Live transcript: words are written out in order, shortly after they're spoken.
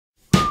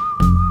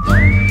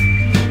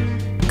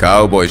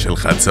קאובוי של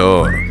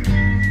חצור.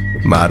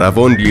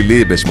 מערבון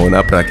גלילי ב8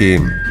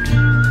 פרקים.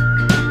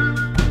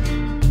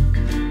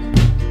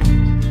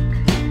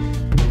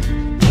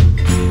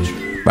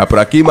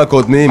 בפרקים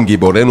הקודמים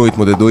גיבורנו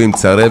התמודדו עם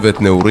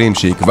צרבת נעורים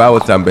שעקבה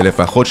אותם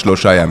בלפחות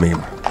 3 ימים.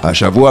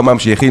 השבוע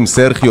ממשיכים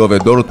סרחיו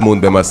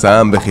ודורטמונד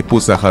במסעם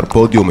בחיפוש אחר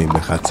פודיומים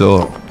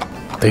בחצור.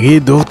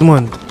 תגיד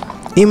דורטמונד,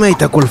 אם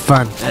היית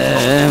קולפן.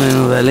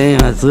 מנובלים,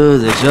 עצרו,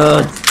 זה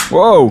שוט.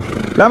 וואו,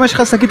 למה יש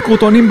לך שקית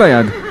קרוטונים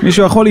ביד?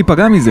 מישהו יכול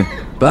להיפגע מזה.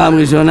 פעם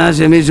ראשונה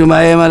שמישהו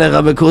מאיים עליך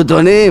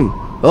בקרוטונים?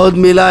 עוד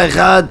מילה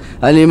אחת,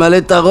 אני אמלא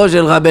את הראש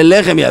שלך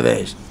בלחם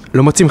יבש.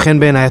 לא מוצאים חן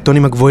בעיניי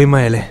הטונים הגבוהים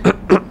האלה.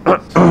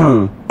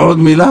 עוד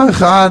מילה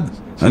אחת,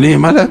 אני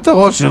אמלא את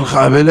הראש שלך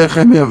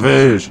בלחם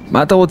יבש.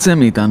 מה אתה רוצה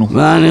מאיתנו?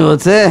 מה אני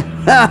רוצה?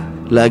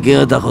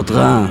 להכיר את אחותך.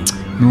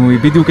 נו, היא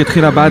בדיוק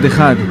התחילה בעד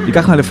אחד.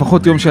 ייקח לה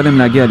לפחות יום שלם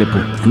להגיע לפה.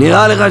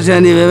 נראה לך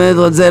שאני באמת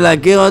רוצה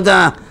להכיר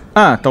אותה?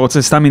 אתה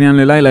רוצה סתם עניין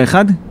ללילה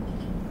אחד?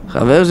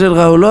 חבר שלך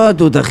הוא לא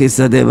התות הכי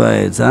שדה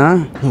בעץ, אה?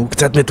 הוא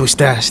קצת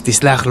מטושטש,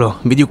 תסלח לו.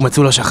 בדיוק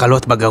מצאו לו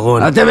שחלות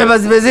בגרון. אתם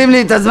מבזבזים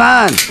לי את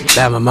הזמן!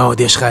 למה, מה עוד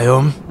יש לך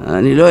היום?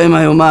 אני לא עם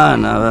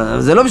היומן,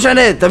 אבל זה לא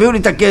משנה, תביאו לי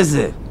את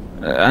הכסף.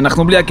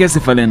 אנחנו בלי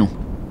הכסף עלינו.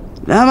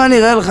 למה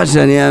נראה לך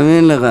שאני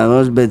אאמין לך,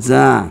 ראש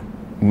ביצה?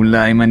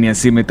 אולי אם אני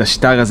אשים את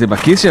השטר הזה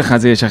בכיס שלך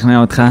זה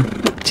ישכנע אותך.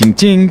 צ'ינג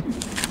צ'ינג.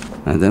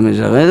 אתה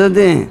משרת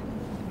אותי?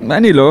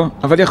 אני לא,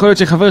 אבל יכול להיות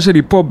שחבר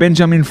שלי פה,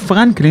 בנג'מין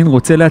פרנקלין,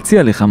 רוצה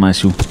להציע לך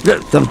משהו.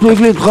 תפסיק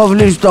לדחוף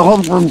לי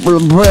שטרות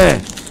פה.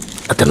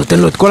 אתה נותן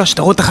לו את כל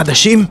השטרות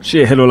החדשים?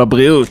 שיהיה לו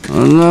לבריאות.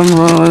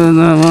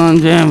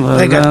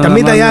 רגע,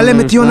 תמיד היה עליהם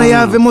את יונה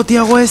יהב ומוטי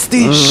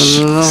הרועסטי?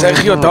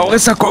 סרחיו, אתה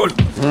הורס הכל.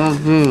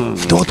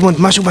 דורטמונד,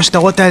 משהו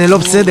בשטרות האלה לא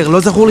בסדר. לא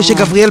זכור לי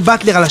שגבריאל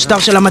בטלר על השטר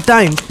של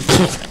 200.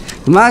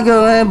 מה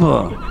קורה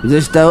פה?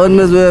 זה שטרות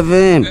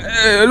מזויפים.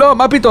 לא,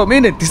 מה פתאום?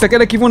 הנה, תסתכל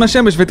לכיוון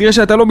השמש ותראה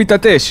שאתה לא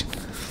מתעטש.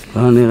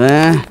 בוא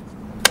נראה.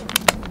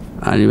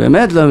 אני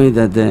באמת לא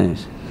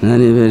מתעטש.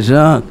 אני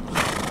בשוק.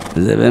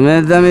 זה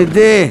באמת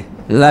אמיתי.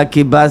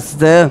 לקי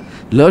בסטר.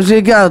 לא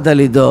שיקרת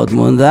לי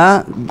דורטמונד, אה?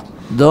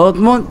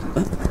 דורטמונד?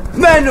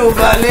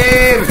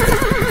 מנובלים!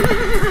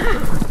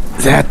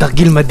 זה היה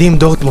תרגיל מדהים,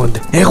 דורטמונד.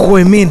 איך הוא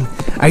האמין?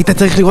 היית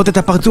צריך לראות את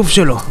הפרצוף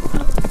שלו.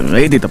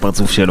 ראיתי את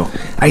הפרצוף שלו.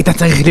 היית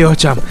צריך להיות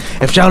שם.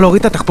 אפשר להוריד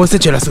את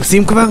התחפושת של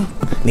הסוסים כבר?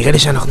 נראה לי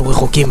שאנחנו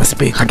רחוקים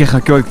מספיק.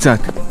 חכה עוד קצת.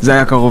 זה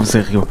היה קרוב,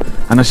 סרחיו.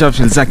 אנשיו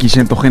של זקי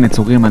שן טוחנת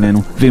סוגרים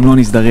עלינו, ואם לא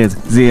נסדרז,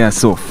 זה יהיה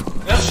הסוף.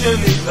 איך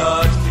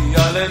שניתקתי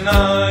על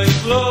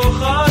עינייך לא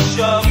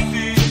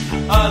חשבתי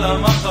על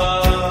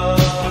המחר.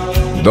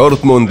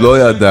 דורטמונד לא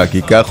ידע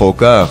כי כך או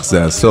כך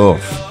זה הסוף.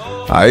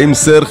 האם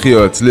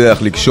סרחיו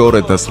יצליח לקשור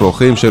את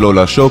השרוכים שלו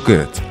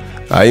לשוקת?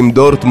 האם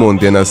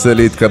דורטמונד ינסה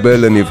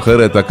להתקבל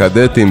לנבחרת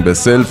הקדטים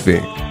בסלפי?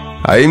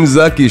 האם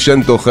זקי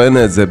שן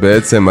טוחנת זה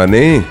בעצם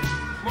אני?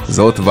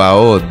 זאת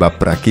ועוד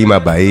בפרקים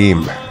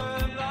הבאים.